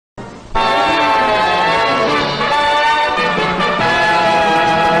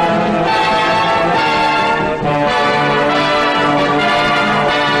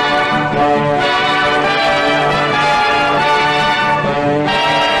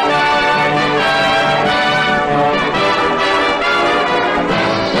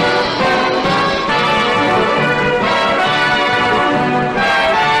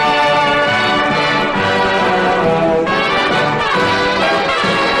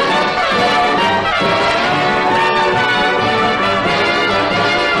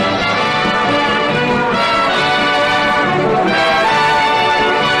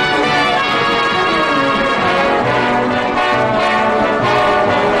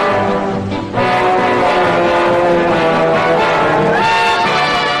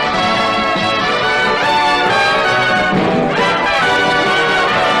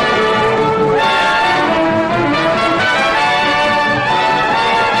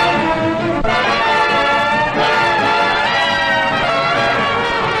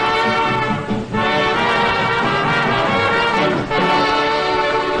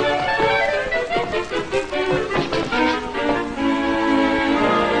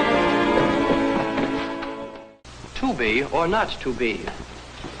be or not to be?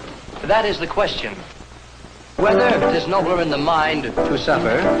 That is the question. Whether it is nobler in the mind to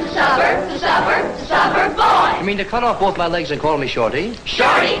suffer. To suffer, to suffer, to suffer, boy! You mean to cut off both my legs and call me Shorty?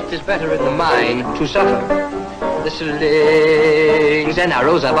 Shorty! It is better in the mind to suffer. The slings and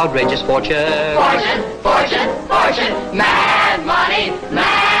arrows of outrageous fortune. Fortune, fortune, fortune, mad money,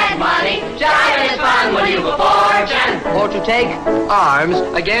 jive is fun when you've a fortune. Or to take arms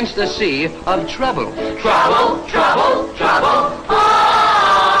against the sea of trouble. Trouble, trouble, trouble,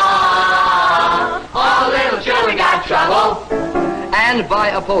 all little children got trouble. And by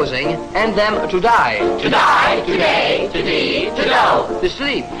opposing, end them to die. To die, today, to be, to go. To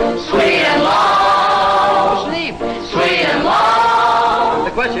sleep. Sweet and low. To sleep. Sweet and low.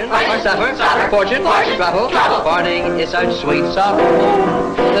 The question, Suffer, fortune, fortune, trouble. Parting is such sweet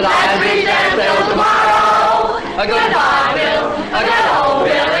sorrow that Let's reach there till tomorrow. A goodbye, Bill, a good old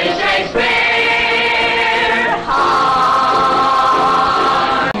Billy Shakespeare.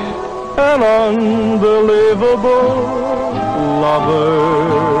 An unbelievable lover,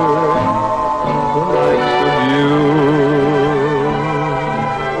 the likes of you.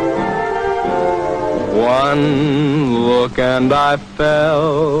 One look and I fell.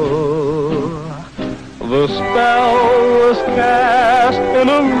 The spell was cast in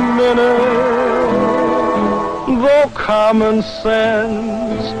a minute. Though common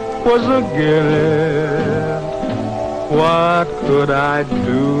sense was against, what could I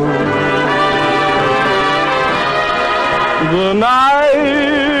do? The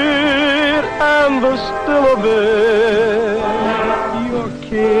night and the still of it, your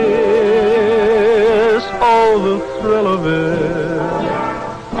kiss, oh, the thrill of it,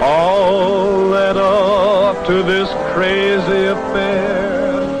 all led up to this crazy affair.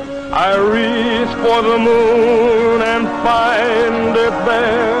 I reach for the moon and find it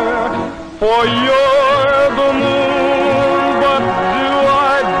there, for you're the moon, but do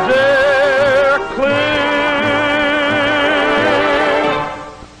I dare cling?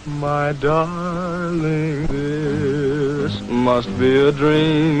 My darling, this must be a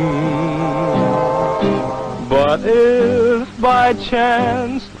dream. But if by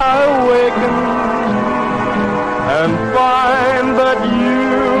chance I awaken and find that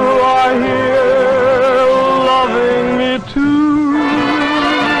you are here loving me too,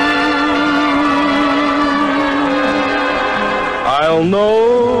 I'll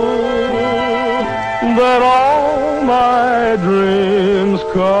know that all my dreams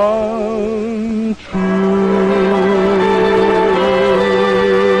come true.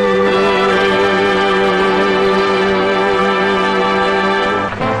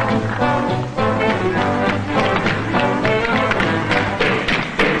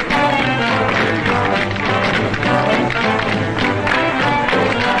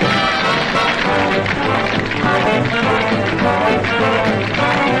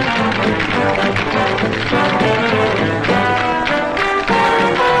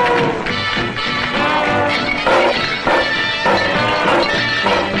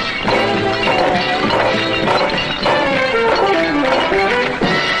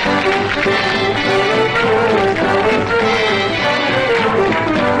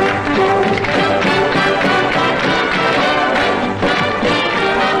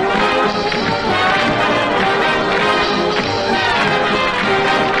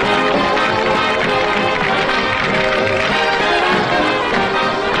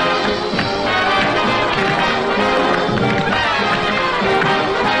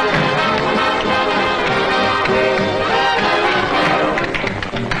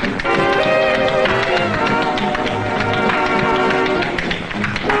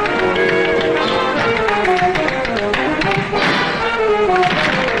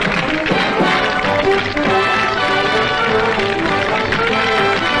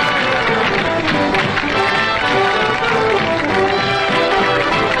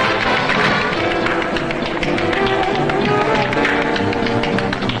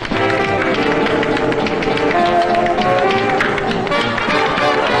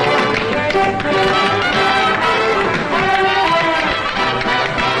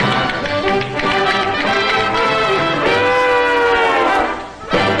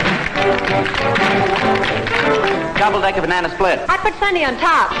 Double-decker banana split. I put Sunday on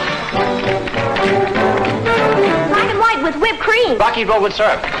top. Black and white with whipped cream. Rocky Road with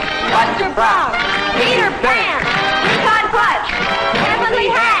syrup. Buster Frog. Peter Pan. Todd Fudge. Heavenly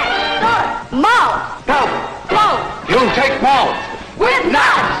Hat. Malt. No. Float. You take malt. With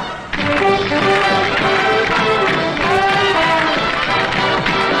nuts.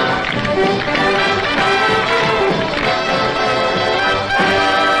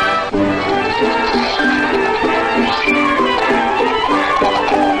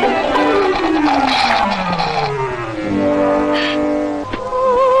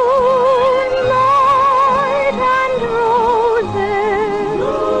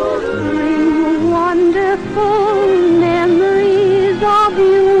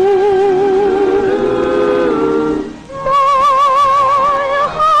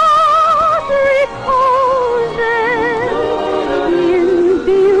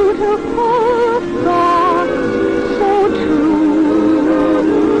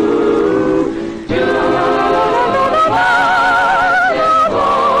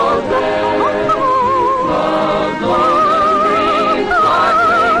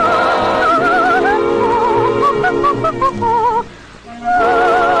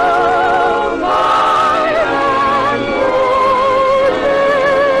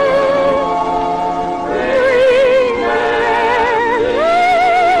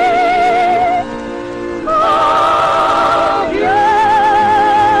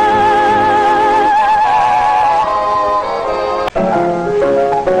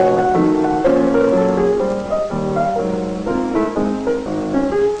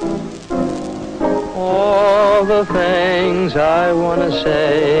 the things I want to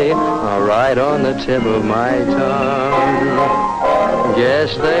say are right on the tip of my tongue.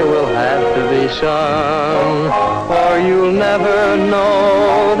 Guess they will have to be sung, or you'll never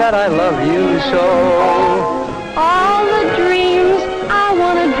know that I love you so. All the dreams I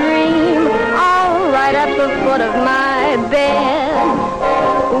want to dream are right at the foot of my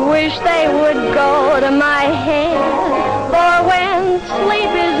bed. Wish they would go to my head, for when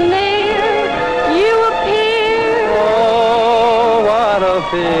sleep is near, you appear. Oh, what a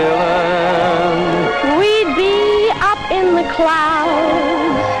feeling. We'd be up in the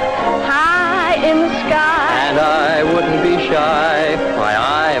clouds, high in the sky. And I wouldn't be shy. Why,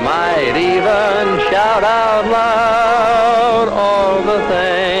 I might even shout out loud all the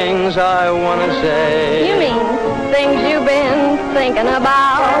things I want to say. You mean things you've been thinking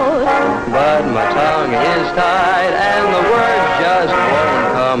about? But my tongue is tied and the words just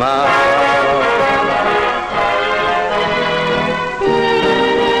won't come out.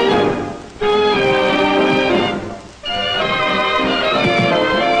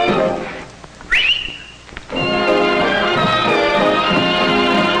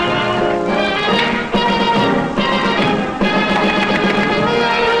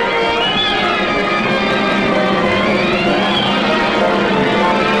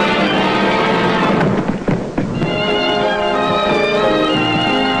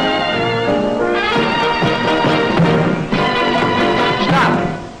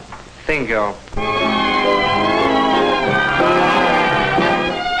 Bingo.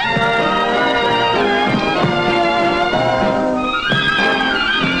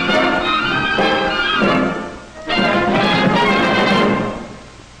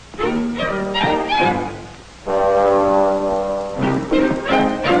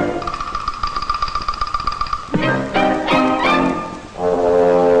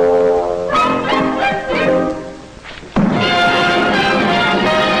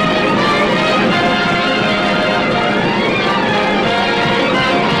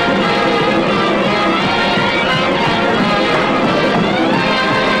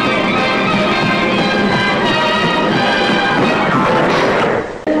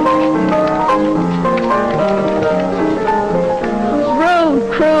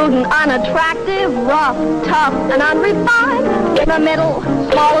 Unattractive, rough, tough, and unrefined. In the middle,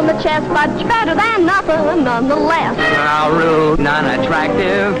 small in the chest, but better than nothing nonetheless. Rude,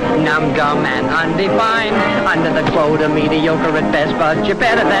 non-attractive, numb-dumb, and undefined. Under the quota, mediocre at best, but you're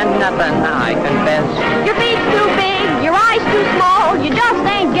better than nothing, I confess. Your feet's too big, your eyes too small, you just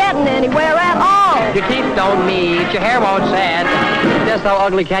ain't getting anywhere at all. Your teeth don't meet, your hair won't set. Just how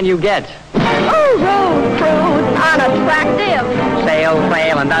ugly can you get? Oh, rude, crude, unattractive. Sail,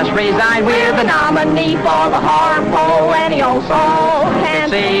 fail, and thus resign. We're the nominee for the horror poll. Any old soul can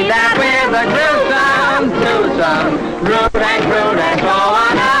see that we're the gruesome, twosome, rude and crude and so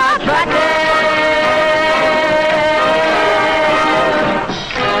unattractive.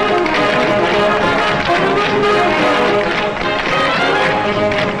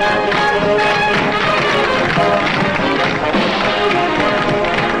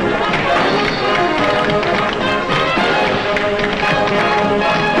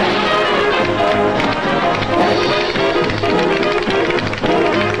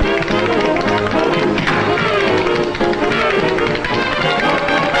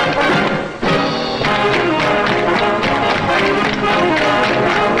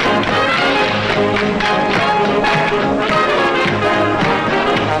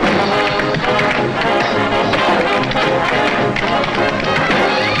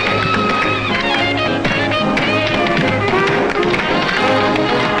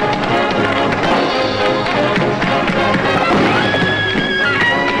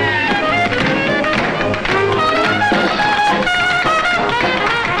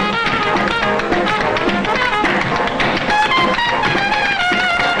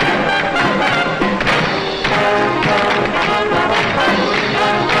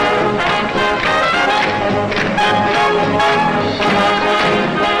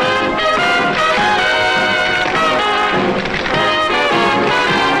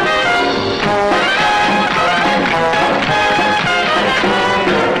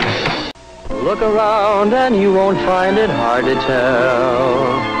 Look around and you won't find it hard to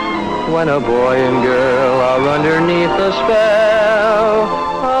tell when a boy and girl are underneath the spell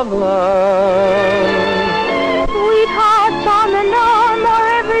of love. Sweethearts on the arm are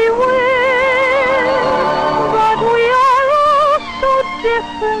everywhere, but we are all so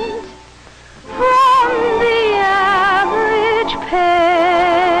different from the average pair.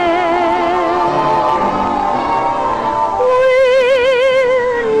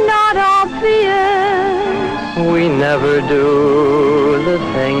 never do the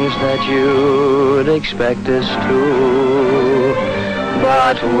things that you'd expect us to,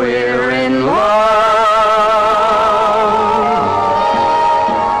 but we're in love.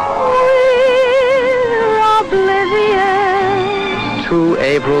 We're oblivious To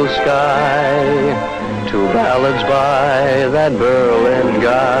April sky, to ballads by that Berlin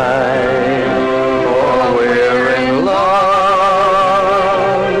guy. For we're in love.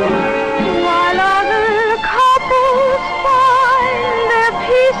 while other couples find their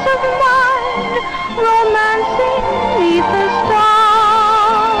peace of mind romancing 'neath the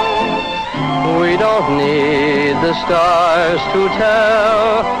stars. We don't need the stars to tell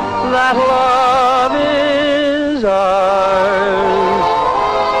that love is ours.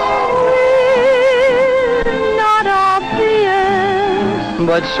 We're not obvious,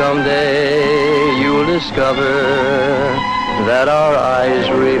 But someday you'll discover that our eyes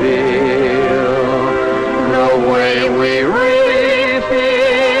reveal the way we really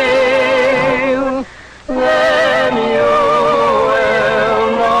feel. Then you will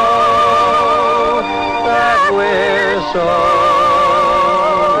know that we're so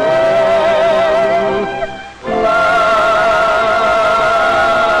in love.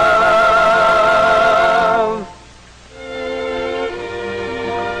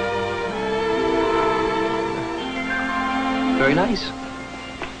 Very nice.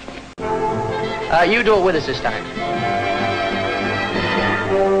 You do it with us this time.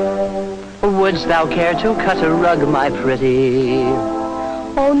 Wouldst thou care to cut a rug, my pretty?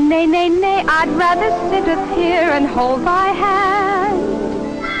 oh nay, nay, nay, I'd rather sitteth here and hold thy hand.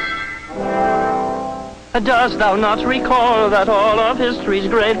 Dost thou not recall that all of history's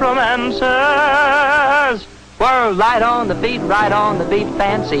great romancers were light on the beat, right on the beat,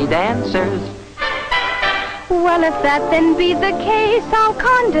 fancy dancers? Well, if that then be the case, I'll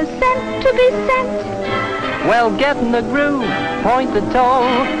condescend to be sent. Well, get in the groove, point the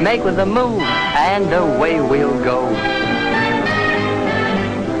toe, make with a move, and away we'll go.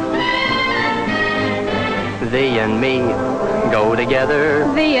 Thee and me go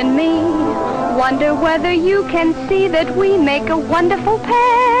together. Thee and me, wonder whether you can see that we make a wonderful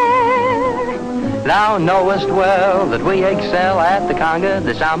pair. Thou knowest well that we excel at the conga,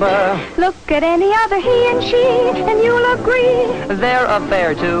 the samba. Look at any other he and she, and you'll agree. They're a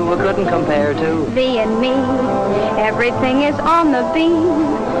fair two, couldn't compare to. Thee and me, everything is on the beam.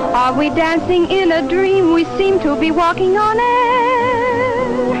 Are we dancing in a dream? We seem to be walking on air.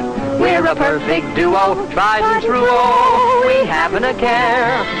 We're a perfect duo, tried and true, oh, we haven't a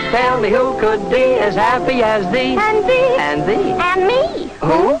care. Tell me who could be as happy as thee? And thee. And thee? And me.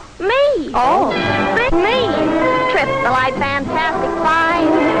 Who? Me. Oh. Me. Trip the light, fantastic,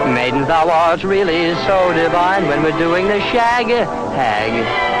 fine. Maiden, thou art really so divine when we're doing the shag hag.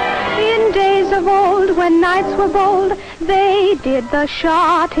 In days of old, when knights were bold, they did the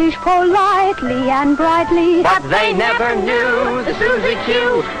schottisch politely and brightly. But they never knew the Susie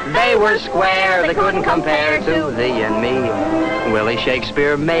Q. They were square, they couldn't compare to thee and me. Willie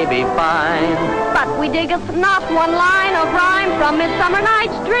Shakespeare may be fine, But we diggeth not one line of rhyme from Midsummer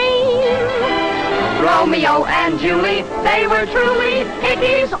Night's Dream. Romeo and Julie, they were truly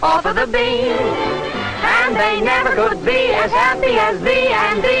hickeys off of the beam. And they never could be as happy as thee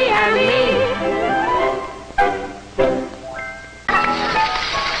and thee and me.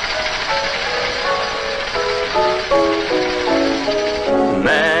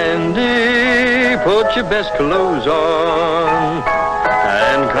 Mandy, put your best clothes on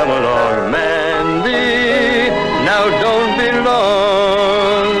and come along, Mandy. Now don't be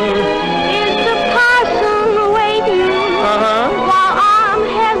long. Is the parson waiting while I'm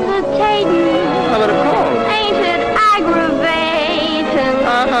hesitating? How about a call? Ain't it aggravating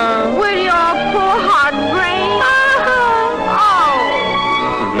with your poor heart brain? Oh,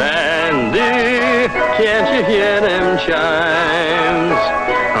 Mandy, can't you hear them chimes?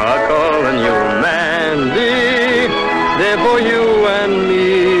 Are calling you, Mandy. They're for you and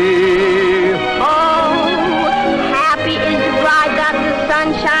me. oh, happy is the bride that the sun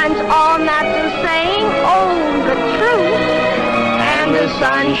shines on. That's the saying, oh, the truth. And the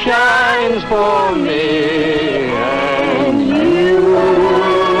sun shines for me and you.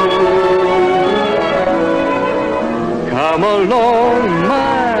 Come along,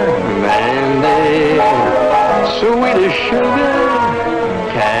 my Mandy, sweet as sugar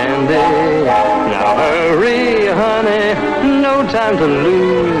candy. Now hurry, honey, no time to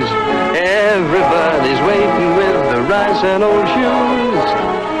lose. Everybody's waiting with the rice and old shoes.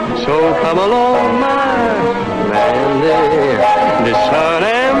 So come along, my Mandy, the sun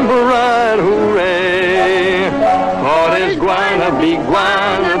and bright, hooray. For there's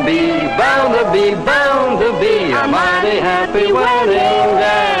bound to be to be a mighty happy wedding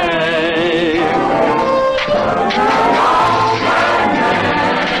day.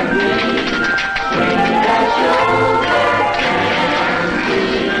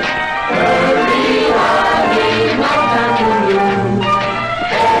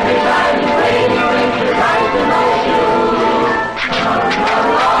 Everybody's waiting with their eyes and no shoes. Come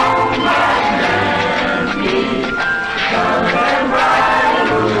along, my Mandy. Come and ride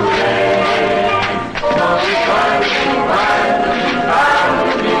the rain. So it's fun to be fun, to be fun,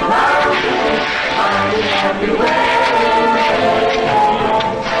 to be fun, to be happy, happy wedding day.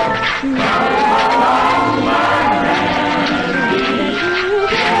 Come along, my Mandy.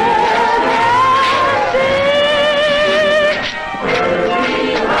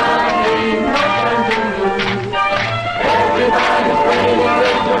 Everybody's waiting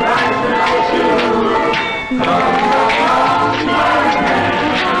with their eyes and no shoes. Come along, my Mandy.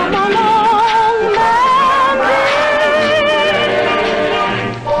 Come along, Mandy.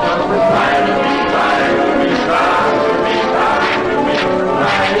 So it's fine to be fine, to be fine, to be fine, to be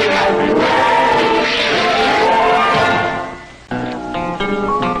mighty happy wedding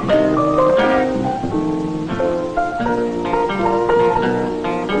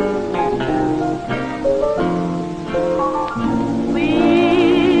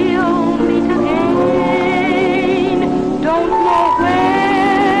We'll meet again. Don't know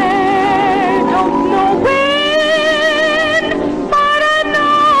where, don't know when, but I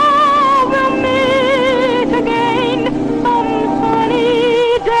know we'll meet again some sunny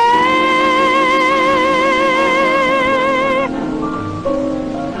day.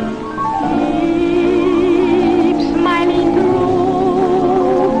 Keep smiling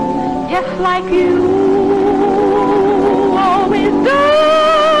through, just like you always do,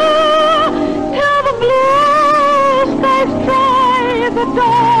 till the blue skies drive the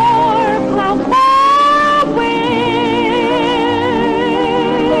dark clouds far away.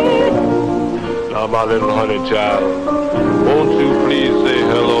 Now, my little honey child, won't you please say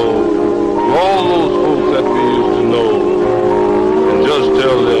hello to all those folks that we used to know, and just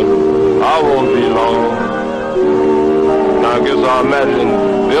tell them I won't be long. Now, I guess I imagine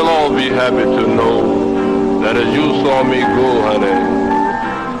they'll all be happy to know that as you saw me go, honey,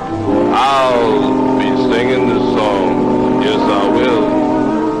 I'll be singing this song. Yes, I will.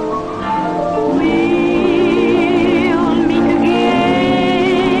 We'll meet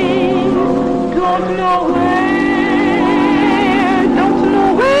again. Don't know where, don't know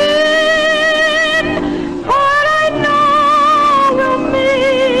when, but I know we'll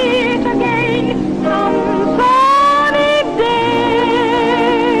meet again some sunny day.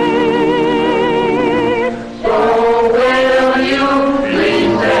 So will you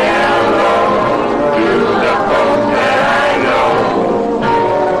please say hello to the folks that I know?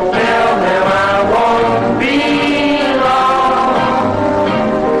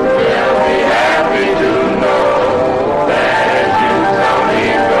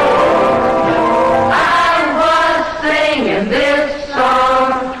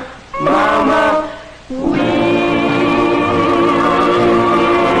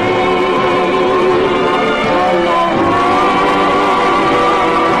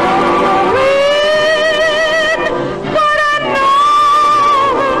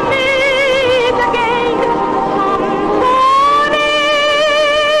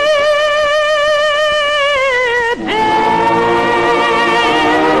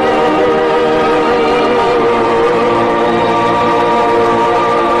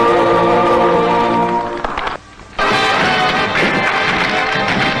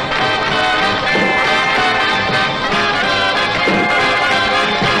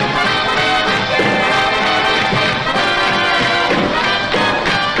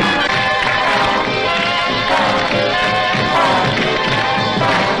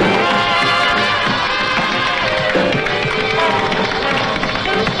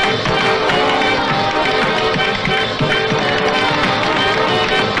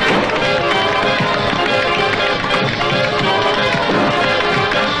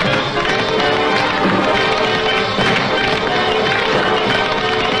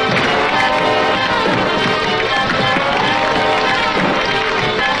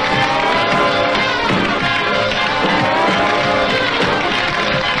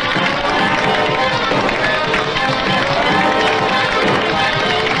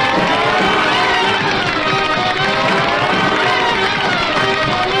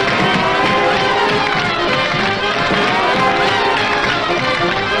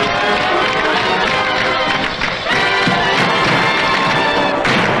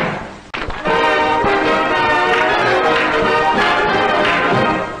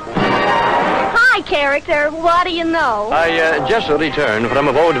 character. What do you know? I just returned from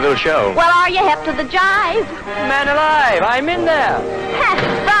a vaudeville show. Well, are you hep to the jive? Man alive, I'm in there.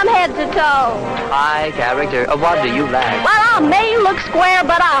 From head to toe. Hi, character. What do you lack? Well, I may look square,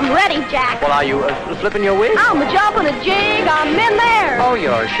 but I'm ready, Jack. Well, are you flipping your wig? I'm a jumping a jig. I'm in there. Oh,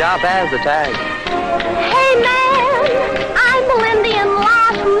 you're sharp as a tag. Hey, man, I'm Melindy and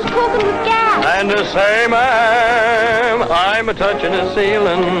Losh, who's cooking with gas. And to say, ma'am, I'm a touching a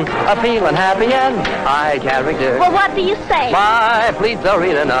ceiling, a feeling happy and high character. Well, what do you say? My pleats are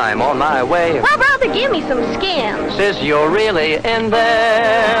reading, I'm on my way. Well, brother, give me some skin. Sis, you're really in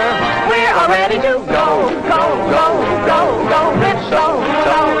there. We're all ready to go, go, go, go, go. Rip, so,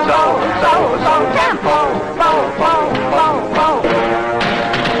 tempo, bo, bo, bo, bo.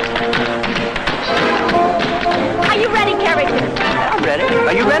 Are you ready, character? I'm ready.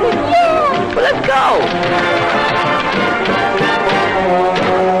 Are you ready? Yeah. Well, let's go.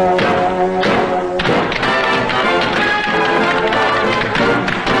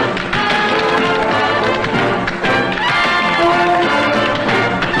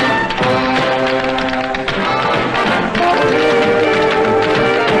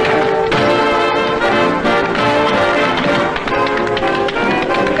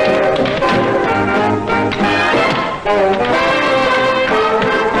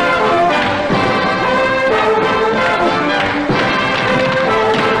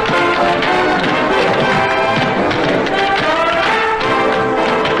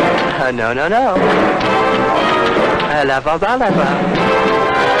 No, no, no. La fa, la fa.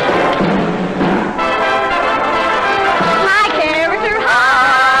 Hi, character. I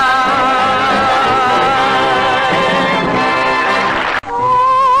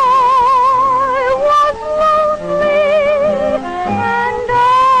was lonely and I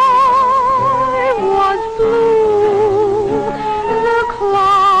was blue. The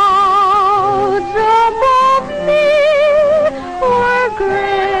clouds above me were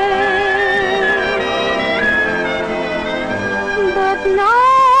gray. But now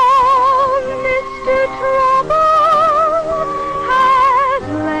Mr. Trouble has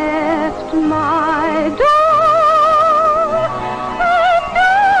left my door, and I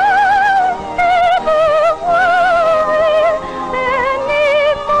never worry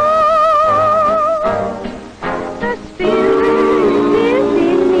anymore. The Spirit is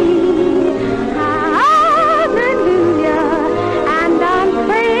in me, hallelujah, and I'm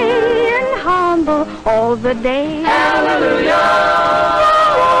praying humble all the day. Hallelujah.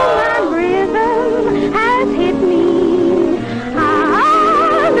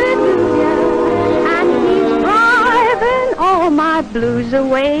 Blues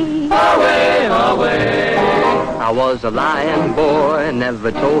away. Away, away. I was a lying boy,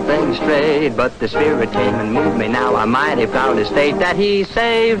 never told things straight, but the Spirit came and moved me. Now I'm mighty proud to state that He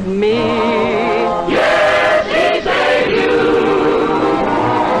saved me. Yes, He saved you.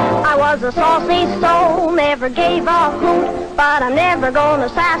 I was a saucy soul, never gave a hoot, but I'm never gonna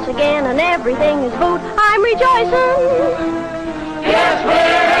sass again, and everything is boot. I'm rejoicing. Yes,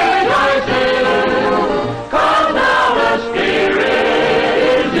 we're rejoicing. 'Cause now the Spirit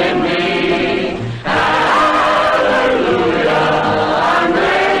is in me. Hallelujah. I'm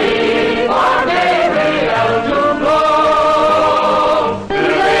ready for Gabriel to blow.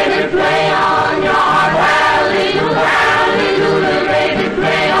 David, play on your harp. Hallelujah, hallelujah. David,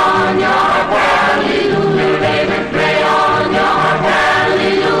 play on your harp. Hallelujah. David, play on your harp.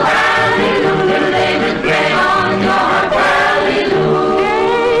 Hallelujah, hallelujah. David, play on your harp. Hallelujah.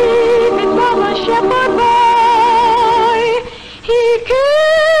 David was a shepherd boy. He kept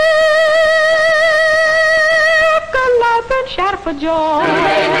a lamp and shout for joy.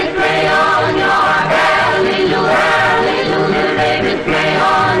 David, play on your harp. Hallelujah, hallelujah. David, play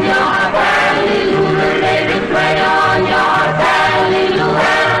on your harp. Hallelujah. David, play on your harp. Hallelujah,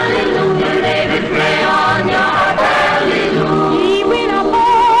 hallelujah. David, play on your harp. Hallelujah. He went up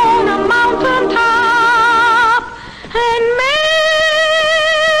on a mountain top and made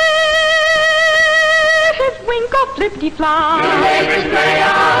his wing go flippity-flop. David, play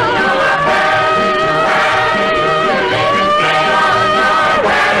on your harp. Hallelujah, hallelujah. David, play on your harp.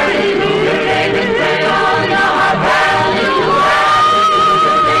 Hallelujah. David, play on your harp. Hallelujah,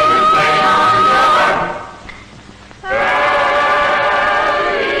 hallelujah. David, play on your harp.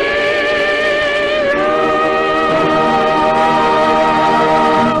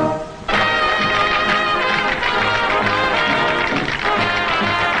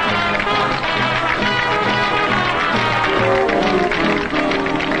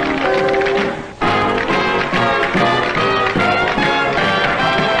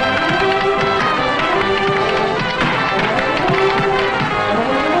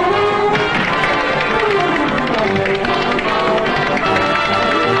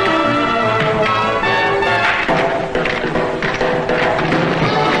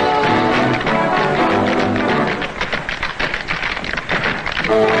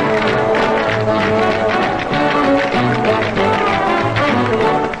 Thank you.